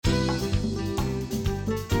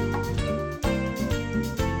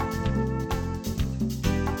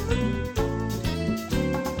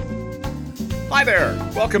Hi there.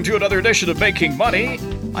 Welcome to another edition of Making Money.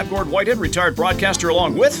 I'm Gord Whitehead, retired broadcaster,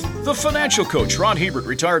 along with the financial coach, Ron Hebert,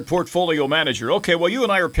 retired portfolio manager. Okay, well, you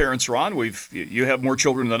and I are parents, Ron. You have more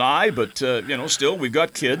children than I, but, still, we've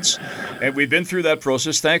got kids, and we've been through that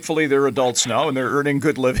process. Thankfully, they're adults now, and they're earning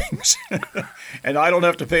good livings, and I don't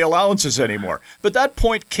have to pay allowances anymore. But that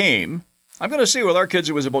point came, I'm going to say with our kids,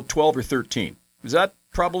 it was about 12 or 13. Is that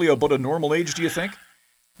probably about a normal age, do you think?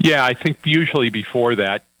 Yeah, I think usually before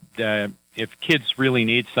that, if kids really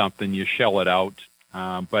need something, you shell it out.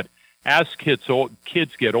 But as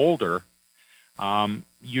kids get older,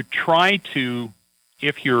 you try to,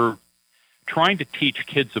 if you're trying to teach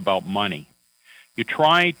kids about money, you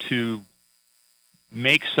try to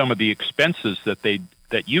make some of the expenses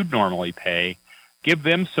that you'd normally pay, give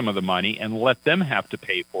them some of the money and let them have to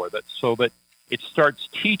pay for that, so that it starts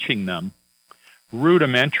teaching them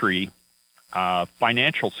rudimentary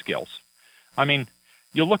financial skills. I mean,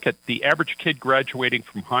 you look at the average kid graduating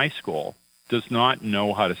from high school does not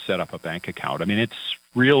know how to set up a bank account. I mean, it's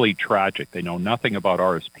really tragic. They know nothing about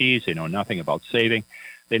RSPs. They know nothing about saving.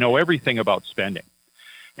 They know everything about spending.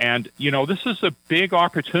 And, this is a big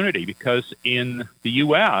opportunity because in the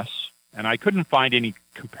U.S., and I couldn't find any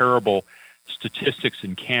comparable statistics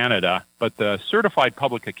in Canada, but the Certified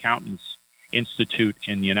Public Accountants Institute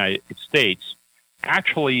in the United States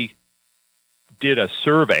actually did a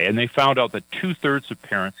survey, and they found out that 2/3 of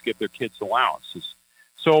parents give their kids allowances.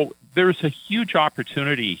 So there's a huge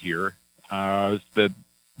opportunity here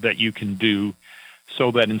that you can do, so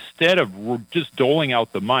that instead of just doling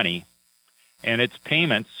out the money, and its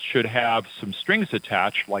payments should have some strings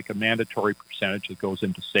attached, like a mandatory percentage that goes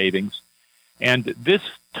into savings. And this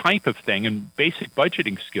type of thing and basic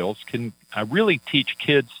budgeting skills can really teach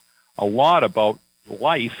kids a lot about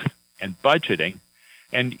life and budgeting.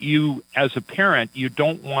 And you, as a parent, you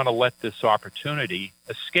don't want to let this opportunity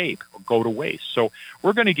escape or go to waste. So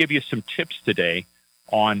we're going to give you some tips today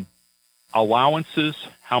on allowances,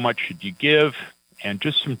 how much should you give, and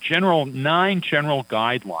just some 9 general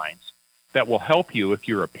guidelines that will help you, if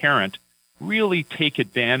you're a parent, really take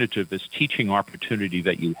advantage of this teaching opportunity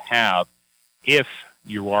that you have if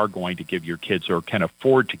you are going to give your kids or can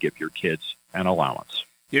afford to give your kids an allowance.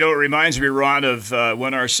 It reminds me, Ron, of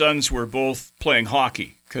when our sons were both playing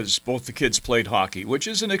hockey, because both the kids played hockey, which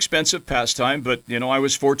is an expensive pastime, but, I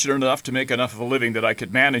was fortunate enough to make enough of a living that I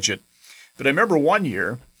could manage it. But I remember one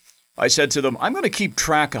year, I said to them, I'm going to keep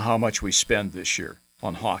track of how much we spend this year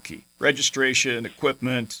on hockey. Registration,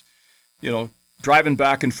 equipment, driving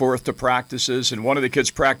back and forth to practices, and one of the kids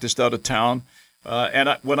practiced out of town.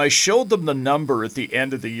 When I showed them the number at the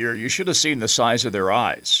end of the year, you should have seen the size of their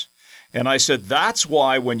eyes. And I said, that's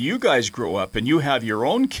why when you guys grow up and you have your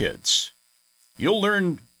own kids, you'll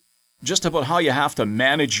learn just about how you have to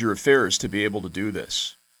manage your affairs to be able to do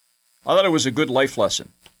this. I thought it was a good life lesson.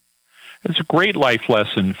 It's a great life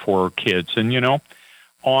lesson for kids. And,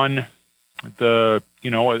 on the,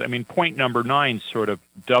 point number 9 sort of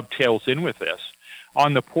dovetails in with this.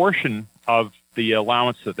 On the portion of the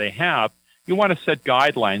allowance that they have, you want to set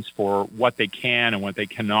guidelines for what they can and what they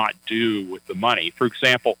cannot do with the money. For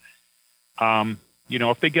example,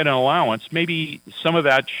 if they get an allowance, maybe some of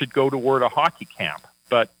that should go toward a hockey camp.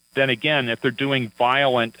 But then again, if they're doing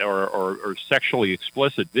violent or sexually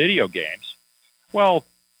explicit video games, well,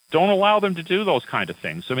 don't allow them to do those kind of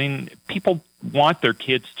things. I mean, people want their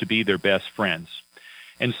kids to be their best friends.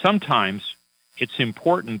 And sometimes it's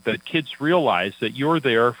important that kids realize that you're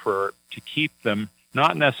there to keep them,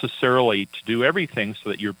 not necessarily to do everything so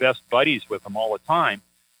that you're best buddies with them all the time,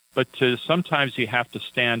 but sometimes you have to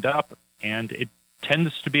stand up. And it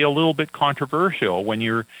tends to be a little bit controversial when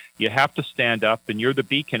you have to stand up and you're the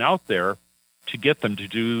beacon out there to get them to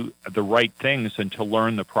do the right things and to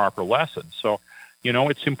learn the proper lessons. So,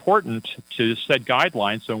 it's important to set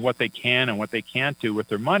guidelines on what they can and what they can't do with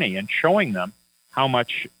their money, and showing them how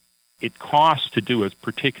much it costs to do a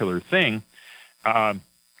particular thing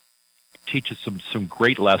teaches some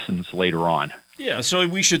great lessons later on. Yeah, so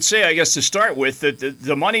we should say, I guess, to start with, that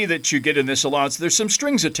the money that you get in this allowance, there's some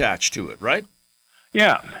strings attached to it, right?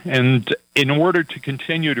 Yeah, and in order to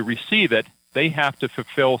continue to receive it, they have to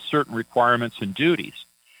fulfill certain requirements and duties.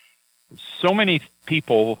 So many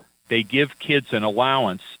people, they give kids an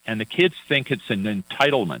allowance, and the kids think it's an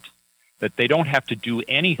entitlement, that they don't have to do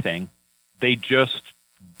anything, they just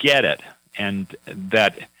get it, and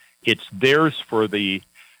that it's theirs for the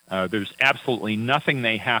there's absolutely nothing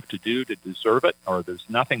they have to do to deserve it, or there's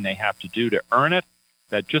nothing they have to do to earn it,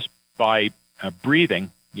 that just by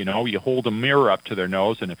breathing, you hold a mirror up to their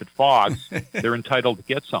nose, and if it fogs, they're entitled to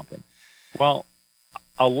get something. Well,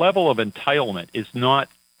 a level of entitlement is not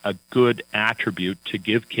a good attribute to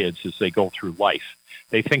give kids as they go through life.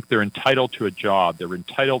 They think they're entitled to a job, they're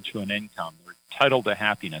entitled to an income, they're entitled to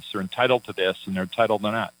happiness, they're entitled to this, and they're entitled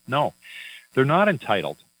to that. No, they're not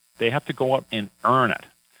entitled. They have to go up and earn it.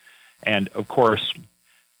 And of course,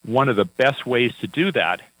 one of the best ways to do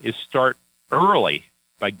that is start early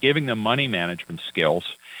by giving them money management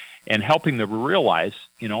skills and helping them realize,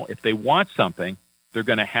 if they want something, they're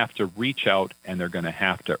going to have to reach out and they're going to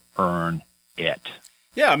have to earn it.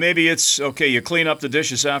 Yeah, maybe it's, okay, you clean up the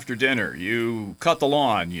dishes after dinner, you cut the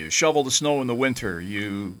lawn, you shovel the snow in the winter,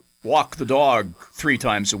 you walk the dog 3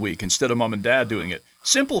 times a week instead of mom and dad doing it.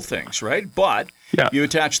 Simple things, right? But you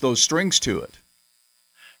attach those strings to it.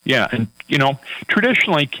 Yeah, and,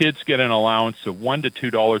 traditionally kids get an allowance of $1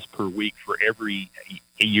 to $2 per week for every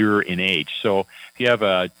year in age. So if you have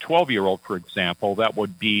a 12-year-old, for example, that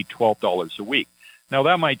would be $12 a week. Now,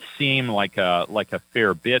 that might seem like a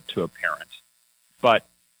fair bit to a parent, but,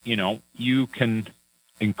 you can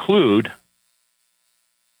include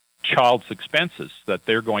child's expenses that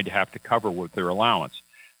they're going to have to cover with their allowance,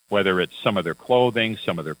 whether it's some of their clothing,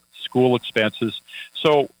 some of their school expenses.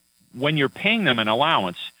 So when you're paying them an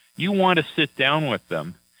allowance, you want to sit down with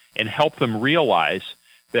them and help them realize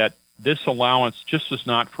that this allowance just is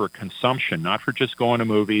not for consumption, not for just going to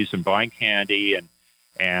movies and buying candy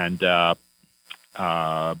and buying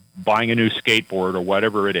a new skateboard or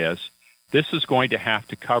whatever it is. This is going to have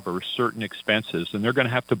to cover certain expenses, and they're going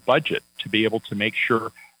to have to budget to be able to make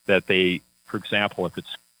sure that they, for example, if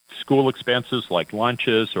it's school expenses like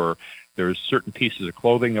lunches or there's certain pieces of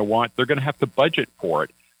clothing they want, they're going to have to budget for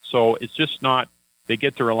it. So it's just not they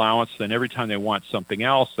get their allowance, then every time they want something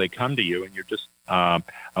else, they come to you and you're just a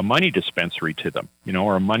money dispensary to them,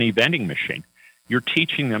 or a money vending machine. You're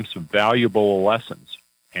teaching them some valuable lessons.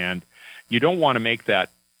 And you don't want to make that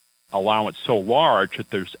allowance so large that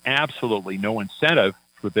there's absolutely no incentive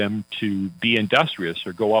for them to be industrious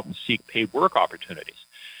or go out and seek paid work opportunities.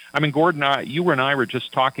 I mean, Gordon, you and I were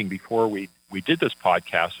just talking before we did this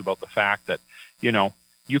podcast about the fact that,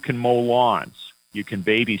 you can mow lawns, you can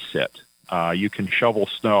babysit, you can shovel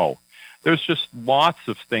snow. There's just lots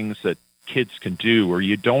of things that kids can do where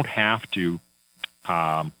you don't have to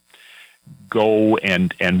go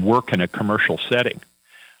and work in a commercial setting.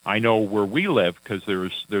 I know where we live, because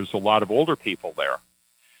there's a lot of older people there.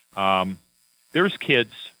 There's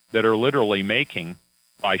kids that are literally making,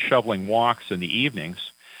 by shoveling walks in the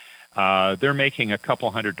evenings, they're making a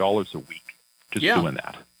couple $100 a week just doing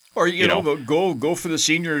that. Or, go for the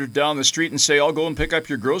senior down the street and say, I'll go and pick up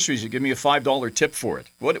your groceries and give me a $5 tip for it.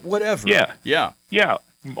 Whatever. Yeah.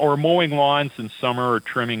 Or mowing lawns in summer or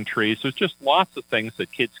trimming trees. There's just lots of things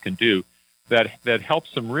that kids can do that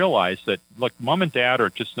helps them realize that, look, mom and dad are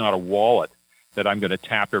just not a wallet that I'm going to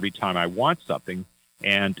tap every time I want something.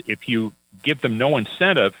 And if you give them no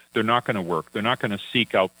incentive, they're not going to work. They're not going to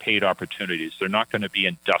seek out paid opportunities. They're not going to be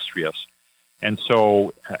industrious. And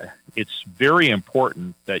so it's very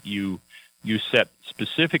important that you set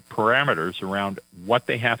specific parameters around what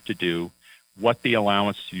they have to do, what the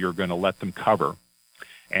allowance you're going to let them cover,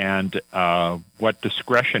 and what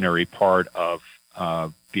discretionary part of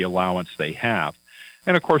the allowance they have.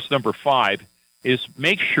 And of course, number 5 is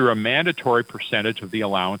make sure a mandatory percentage of the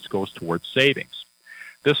allowance goes towards savings.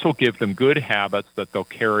 This will give them good habits that they'll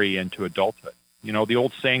carry into adulthood. The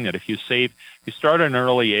old saying that if you start at an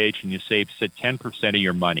early age and you save, say, 10% of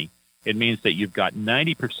your money, it means that you've got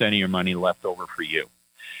 90% of your money left over for you.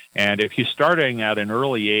 And if you're starting at an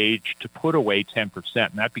early age to put away 10%,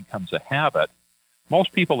 and that becomes a habit,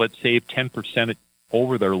 most people that save 10%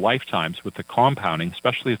 over their lifetimes with the compounding,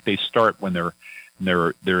 especially if they start when they're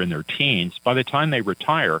in their teens, by the time they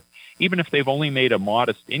retire, even if they've only made a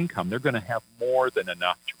modest income, they're going to have more than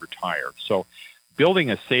enough to retire. So building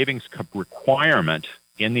a savings requirement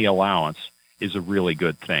in the allowance is a really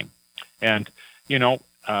good thing. And,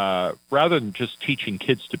 rather than just teaching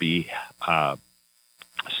kids to be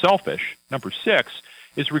selfish, number 6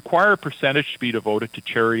 is require a percentage to be devoted to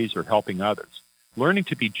charities or helping others. Learning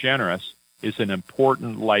to be generous is an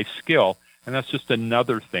important life skill, and that's just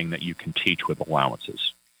another thing that you can teach with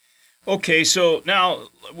allowances. Okay, so now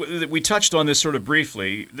we touched on this sort of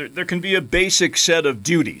briefly. There can be a basic set of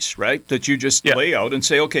duties, right, that you just lay out and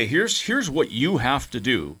say, okay, here's what you have to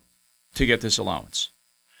do to get this allowance.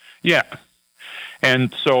 Yeah,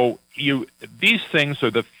 and so these things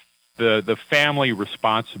are the family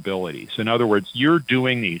responsibilities. In other words, you're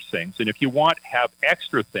doing these things, and if you have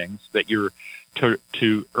extra things that you're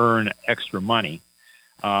to earn extra money,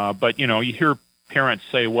 but you hear parents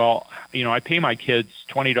say, well, I pay my kids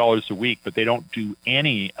 $20 a week, but they don't do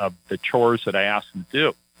any of the chores that I ask them to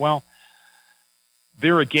do. Well,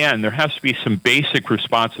 there again, there has to be some basic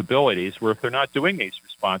responsibilities where if they're not doing these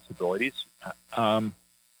responsibilities, don't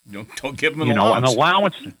give them an an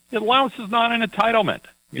allowance. allowance is not an entitlement.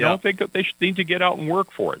 You know, they should need to get out and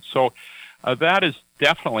work for it. So that is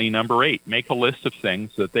definitely number 8. Make a list of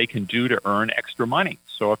things that they can do to earn extra money.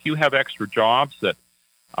 So if you have extra jobs that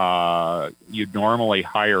you'd normally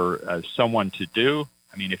hire someone to do,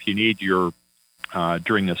 I mean, if you need your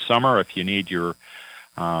during the summer, if you need your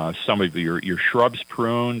some of your shrubs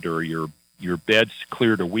pruned or your beds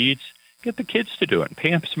cleared of weeds, get the kids to do it and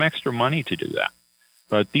pay them some extra money to do that.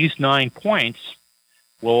 But these 9 points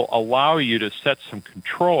will allow you to set some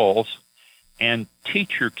controls and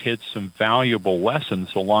teach your kids some valuable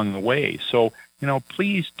lessons along the way. So,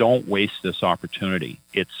 please don't waste this opportunity.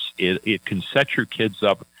 It can set your kids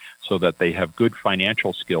up so that they have good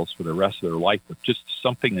financial skills for the rest of their life with just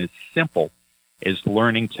something as simple as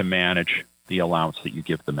learning to manage the allowance that you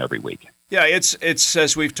give them every week. Yeah, it's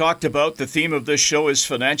as we've talked about, the theme of this show is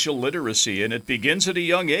financial literacy, and it begins at a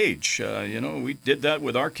young age. We did that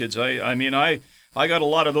with our kids. I got a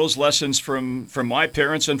lot of those lessons from my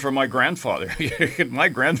parents and from my grandfather. My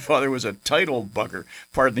grandfather was a title bugger,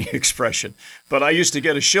 pardon the expression. But I used to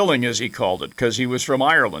get a shilling, as he called it, because he was from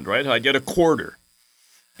Ireland, right? I'd get a quarter.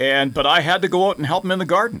 But I had to go out and help him in the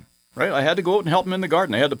garden, right? I had to go out and help him in the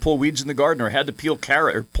garden. I had to pull weeds in the garden, or I had to pull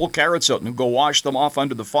carrots out and go wash them off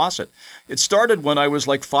under the faucet. It started when I was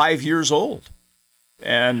like 5 years old.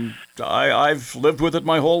 And I've lived with it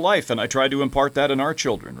my whole life, and I try to impart that in our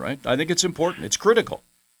children, right? I think it's important. It's critical.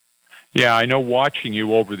 Yeah, I know watching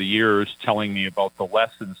you over the years, telling me about the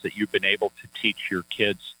lessons that you've been able to teach your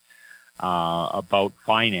kids about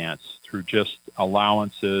finance through just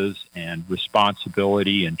allowances and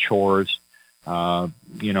responsibility and chores.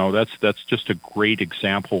 That's just a great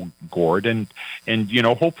example, Gord. And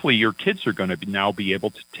hopefully your kids are going to now be able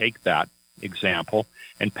to take that example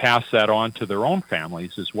and pass that on to their own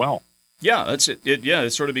families as well. Yeah, that's it.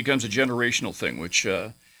 It sort of becomes a generational thing, which,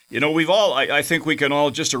 we've all, I think we can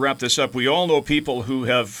all, just to wrap this up, we all know people who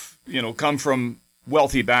have, come from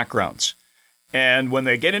wealthy backgrounds. And when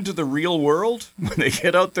they get into the real world, when they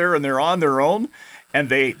get out there and they're on their own, and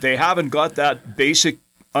they haven't got that basic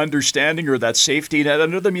understanding or that safety net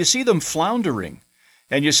under them, you see them floundering.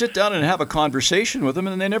 And you sit down and have a conversation with them,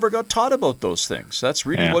 and they never got taught about those things. That's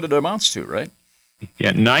really what it amounts to, right?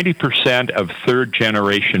 Yeah, 90% of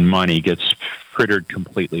third-generation money gets frittered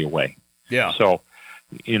completely away. Yeah. So,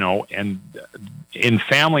 and in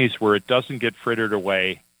families where it doesn't get frittered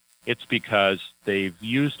away, it's because they've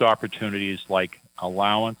used opportunities like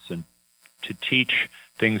allowance and to teach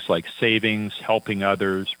things like savings, helping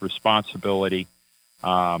others, responsibility,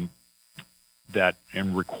 and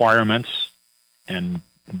requirements, and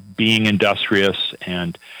being industrious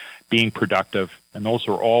and being productive. And those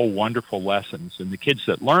are all wonderful lessons. And the kids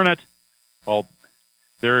that learn it, well,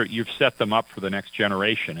 you've set them up for the next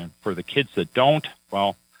generation. And for the kids that don't,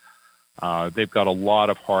 well, they've got a lot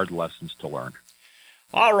of hard lessons to learn.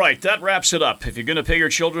 All right, that wraps it up. If you're going to pay your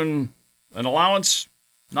children an allowance,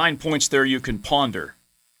 9 points there you can ponder.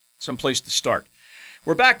 Someplace to start.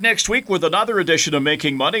 We're back next week with another edition of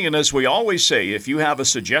Making Money, and as we always say, if you have a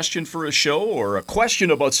suggestion for a show or a question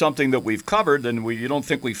about something that we've covered and you don't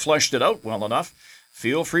think we fleshed it out well enough,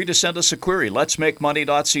 feel free to send us a query.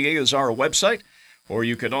 letsmakemoney.ca is our website, or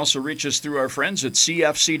you can also reach us through our friends at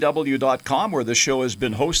cfcw.com, where the show has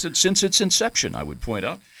been hosted since its inception, I would point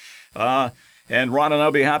out. And Ron and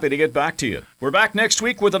I'll be happy to get back to you. We're back next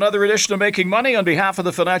week with another edition of Making Money. On behalf of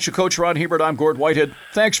the financial coach Ron Hebert, I'm Gord Whitehead.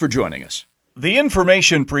 Thanks for joining us. The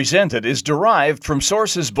information presented is derived from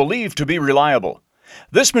sources believed to be reliable.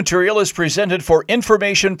 This material is presented for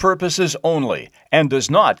information purposes only and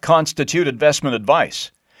does not constitute investment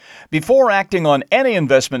advice. Before acting on any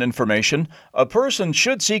investment information, a person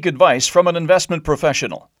should seek advice from an investment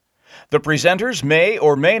professional. The presenters may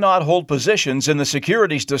or may not hold positions in the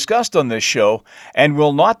securities discussed on this show and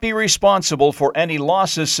will not be responsible for any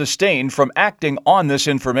losses sustained from acting on this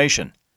information.